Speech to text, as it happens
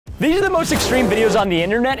These are the most extreme videos on the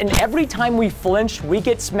internet, and every time we flinch, we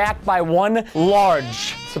get smacked by one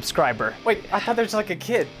large subscriber. Wait, I thought there was like a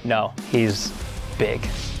kid. No, he's big.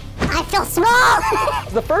 I feel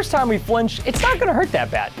small. The first time we flinch, it's not gonna hurt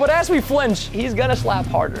that bad. But as we flinch, he's gonna slap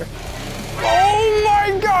harder. Oh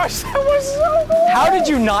my gosh, that was so cool. How did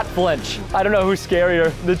you not flinch? I don't know who's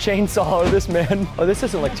scarier, the chainsaw or this man. Oh, this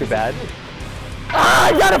doesn't look too bad. Ah,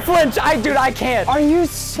 I gotta flinch. Dude, I can't. Are you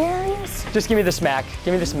serious? Just give me the smack.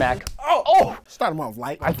 Give me the smack. Oh. Start him off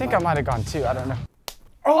light. I think I might have gone too. I don't know.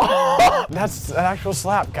 Oh, that's an actual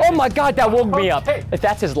slap, guys. Oh my God, that woke me up. Okay. If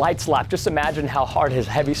that's his light slap, just imagine how hard his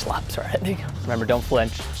heavy slaps are hitting. Remember, don't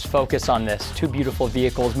flinch. Just focus on this. Two beautiful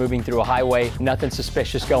vehicles moving through a highway. Nothing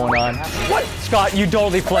suspicious going on. What? Scott, you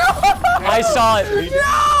totally flinched. I saw it.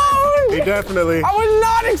 No! He definitely. I was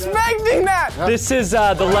not expecting that. This is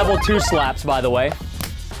the level 2 slaps, by the way.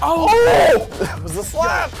 Oh! That was a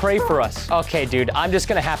slap. Pray for us. Okay, dude, I'm just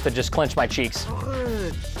gonna have to just clench my cheeks.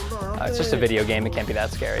 It's just a video game, it can't be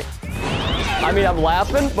that scary. I mean, I'm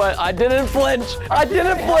laughing, but I didn't flinch. I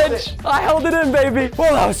didn't flinch. I held it in, baby.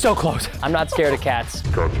 Oh, that was so close. I'm not scared of cats.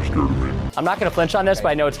 Cats are scared of me. I'm not gonna flinch on this, but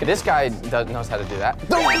I know it's gonna. This guy knows how to do that.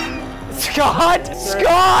 Scott!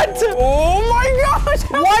 Scott! Oh my gosh!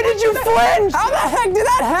 Why did you flinch? How the heck did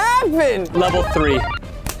that happen? Level 3.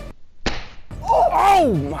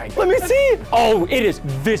 Oh my! Let me see. Oh, it is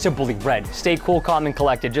visibly red. Stay cool, calm, and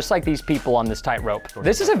collected, just like these people on this tightrope.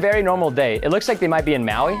 This is a very normal day. It looks like they might be in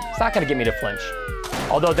Maui. It's not gonna get me to flinch.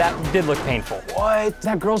 Although that did look painful. What?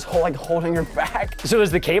 That girl's like holding her back. So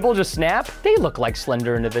does the cable just snap? They look like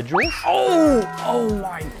slender individuals. Oh! Oh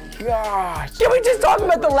my gosh. Can we just talk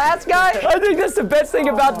about the last guy? I think that's the best thing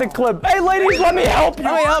about the clip. Hey ladies, let me help you.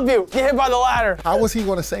 Let me help you. Get hit by the ladder. How was he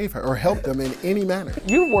going to save her or help them in any manner?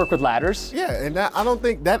 You work with ladders. Yeah, and I don't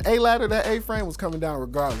think that A ladder, that A frame was coming down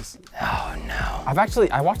regardless. Oh no. I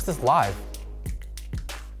watched this live.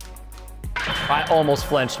 I almost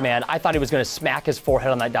flinched, man. I thought he was gonna smack his forehead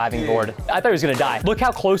on that diving board. I thought he was gonna die. Look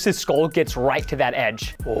how close his skull gets right to that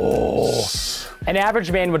edge. Oh. An average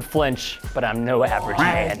man would flinch, but I'm no average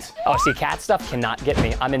man. Oh, see, cat stuff cannot get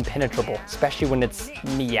me. I'm impenetrable, especially when it's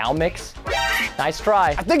meow mix. Nice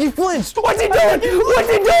try. I think he flinched. What's he doing? What's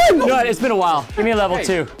he doing? No, it's been a while. Give me a level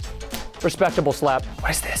 2. Respectable slap.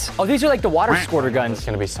 What is this? Oh, these are like the water squirter guns. There's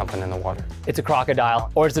gonna be something in the water. It's a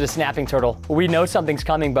crocodile, or is it a snapping turtle? We know something's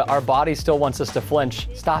coming, but our body still wants us to flinch.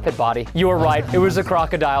 Stop it, body. You were right, it was a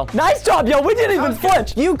crocodile. Nice job, yo, we didn't even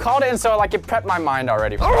flinch. You called it, and so like it prepped my mind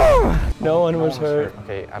already. No one was hurt.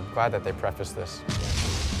 Okay, I'm glad that they prefaced this.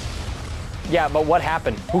 Yeah, but what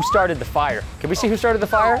happened? Who started the fire? Can we see who started the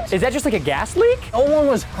fire? Is that just like a gas leak? No one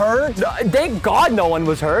was hurt. Thank God no one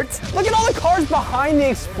was hurt. Look at all the cars behind the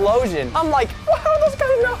explosion. I'm like, how are those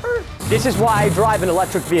guys not hurt? This is why I drive an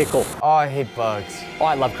electric vehicle. Oh, I hate bugs. Oh,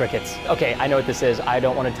 I love crickets. Okay, I know what this is. I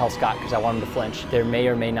don't want to tell Scott because I want him to flinch. There may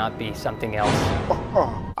or may not be something else.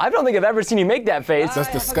 I don't think I've ever seen you make that face. Does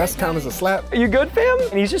disgust count as a slap? Are you good, fam?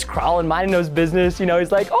 And he's just crawling, minding his business. You know,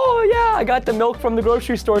 he's like, oh yeah, I got the milk from the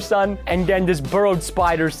grocery store, son. And then this burrowed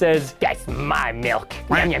spider says, that's my milk.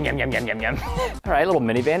 Yum, yum, yum, yum, yum, yum, yum. All right, little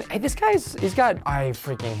minivan. Hey, this guy's, he's got... I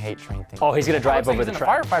freaking hate train things. Oh, he's gonna drive over the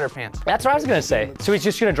truck. Firefighter pants. That's what I was gonna say. So he's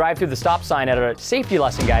just gonna drive through the stop sign at a safety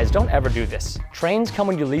lesson, guys. Don't ever do this. Trains come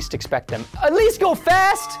when you least expect them. At least go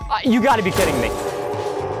fast. You gotta be kidding me.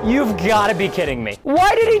 You've gotta be kidding me.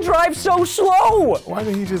 Why did he drive so slow? Why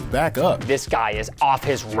did he just back up? This guy is off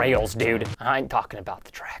his rails, dude. I ain't talking about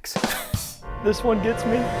the tracks. This one gets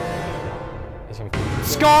me.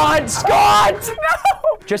 Scott! Scott!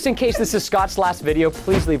 No! Just in case this is Scott's last video,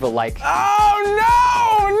 please leave a like. Oh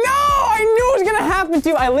no! No! I knew it was gonna happen to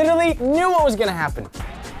you. I literally knew what was gonna happen.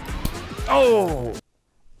 Oh!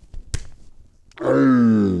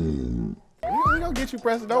 We gonna get you,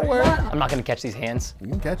 Preston. Don't worry. I'm not gonna catch these hands. We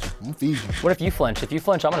can catch you. I'm gonna feed you. What if you flinch? If you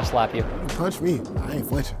flinch, I'm gonna slap you. Punch me. I ain't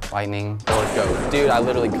flinching. Lightning, let's go. Dude, I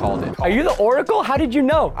literally called it. Are you the Oracle? How did you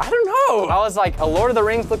know? I don't know. I was like, a Lord of the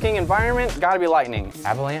Rings looking environment, gotta be lightning.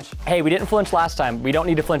 Avalanche? Hey, we didn't flinch last time. We don't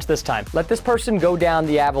need to flinch this time. Let this person go down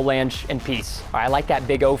the avalanche in peace. All right, I like that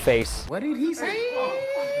big O face. What did he say?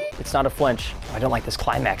 It's not a flinch. I don't like this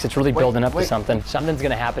climax. It's really building up to something. Something's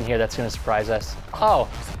gonna happen here that's gonna surprise us. Oh,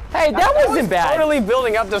 hey, that wasn't bad. Totally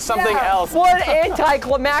building up to something else. What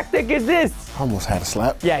anticlimactic is this? Almost had a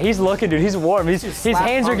slap. Yeah, he's looking, dude. He's warm. His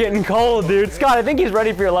hands are getting cold, dude. Scott, I think he's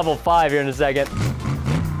ready for your level 5 here in a second.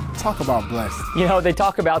 Talk about blessed. You know, they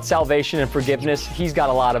talk about salvation and forgiveness. He's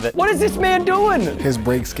got a lot of it. What is this man doing? His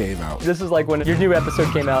brakes gave out. This is like when your new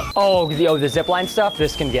episode came out. Oh, the zipline stuff,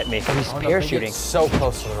 this can get me. He's parachuting. So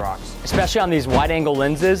close to the rocks. Especially on these wide angle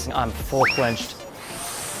lenses, I'm full clinched.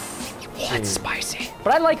 That's spicy.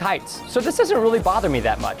 but I like heights, so this doesn't really bother me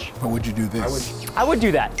that much. Or would you do this? I would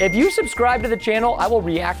do that. If you subscribe to the channel, I will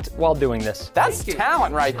react while doing this. That's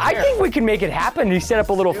talent right there. I think we can make it happen. You set up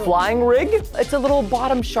a little flying rig. It's a little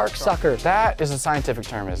bottom shark sucker. That is a scientific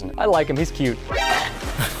term, isn't it? I like him, he's cute.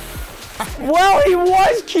 Well, he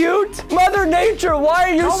was cute. Mother Nature, why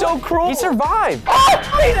are you so cruel? He survived. Oh,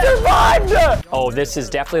 he survived! Oh, this is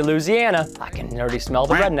definitely Louisiana. I can already smell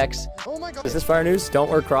the rednecks. Oh my God. Is this fire news? Don't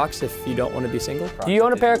wear Crocs if you don't want to be single. Do you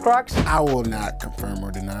own a pair of Crocs? I will not confirm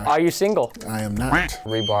or deny. Are you single? I am not.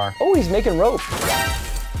 Rebar. Oh, he's making rope.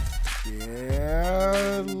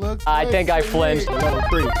 Yeah, looks I like think I for me. flinched. Level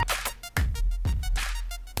 3.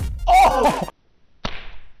 Oh!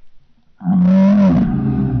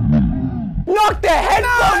 Knocked the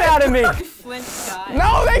headphone out of me! Flint guy.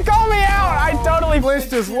 No, they call me out. I totally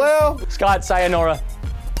Flinched as well. Scott, sayonara.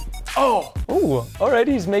 Oh! Ooh, all right,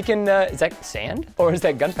 he's making, is that sand? Or is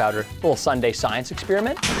that gunpowder? A little Sunday science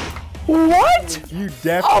experiment. What? You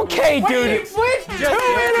definitely. Okay, dude. flinched 2 in a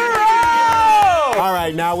row. All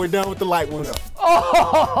right, now we're done with the light ones.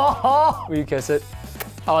 Oh! Will you kiss it?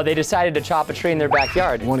 Oh, they decided to chop a tree in their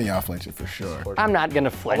backyard. One of y'all flinching for sure. I'm not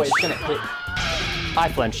gonna flinch. Wait, it's gonna hit. I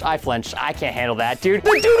flinched, I flinched. I can't handle that, dude.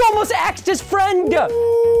 The dude almost axed his friend.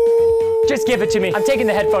 Just give it to me. I'm taking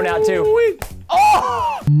the headphone out too.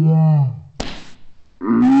 Oh!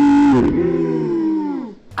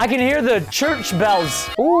 I can hear the church bells.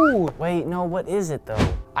 Ooh, wait, no, what is it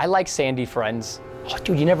though? I like sandy friends. Oh,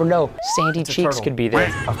 dude, you never know. Sandy cheeks turtle. could be there.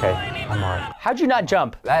 Okay, I'm all right. How'd you not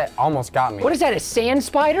jump? That almost got me. What is that, a sand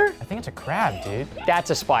spider? I think it's a crab, dude.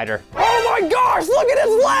 That's a spider. Oh my gosh, look at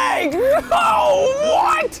his leg! No,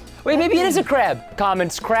 what? Wait, maybe it is a crab.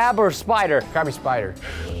 Comments, crab or spider? Crabby spider.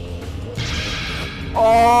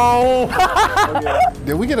 Oh!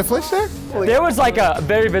 Did we get a flinch there? There was like a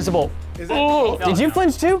very visible. Ooh. Did you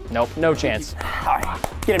flinch too? Nope, no chance. All right,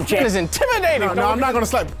 get him, That is chance. intimidating. No, I'm not gonna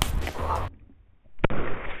slap.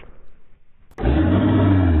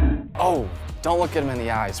 Oh, don't look at him in the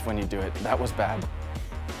eyes when you do it. That was bad.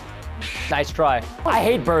 Nice try. I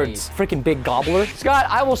hate birds. Freaking big gobbler. Scott,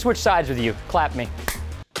 I will switch sides with you. Clap me.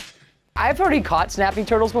 I've already caught snapping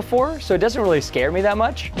turtles before, so it doesn't really scare me that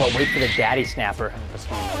much. But wait for the daddy snapper.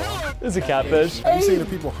 It's a catfish. Have you seen the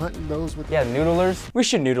people hunting those with? Yeah, noodlers. We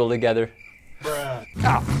should noodle together.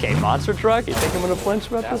 Oh, okay, monster truck. You think I'm gonna flinch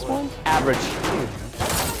about this one? Average.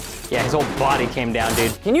 Yeah, his whole body came down,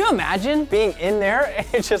 dude. Can you imagine being in there and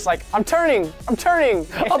it's just like, I'm turning. A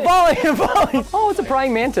volley, a volley. Oh, it's a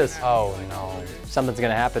praying mantis. Oh no. Something's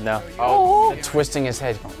gonna happen now. Oh, twisting his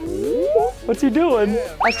head. What's he doing?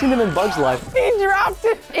 I've seen him in Bug's Life. He dropped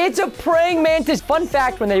it. It's a praying mantis. Fun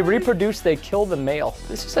fact, when they reproduce, they kill the male.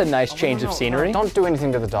 This is a nice change of scenery. Don't do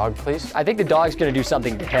anything to the dog, please. I think the dog's gonna do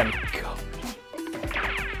something to him.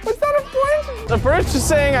 Was that a flinch? The bird's just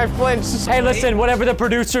saying I flinched. Hey, listen, whatever the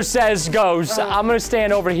producer says goes. I'm gonna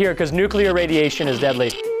stand over here because nuclear radiation is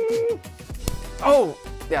deadly. Oh,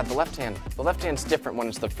 yeah, the left hand. The left hand's different when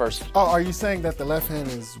it's the first. Oh, are you saying that the left hand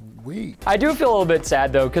is weak? I do feel a little bit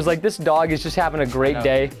sad though, because like this dog is just having a great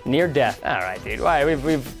day, near death. All right, dude. All right,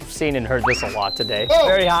 we've seen and heard this a lot today. Oh,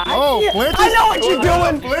 Very high. oh, flinch. I know what you're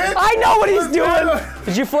doing. Flinch. I know what he's doing.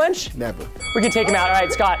 Did you flinch? Never. We can take him out. All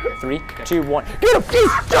right, Scott. 3, 2, 1. Get him!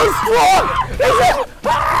 He's too strong! He's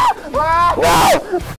no!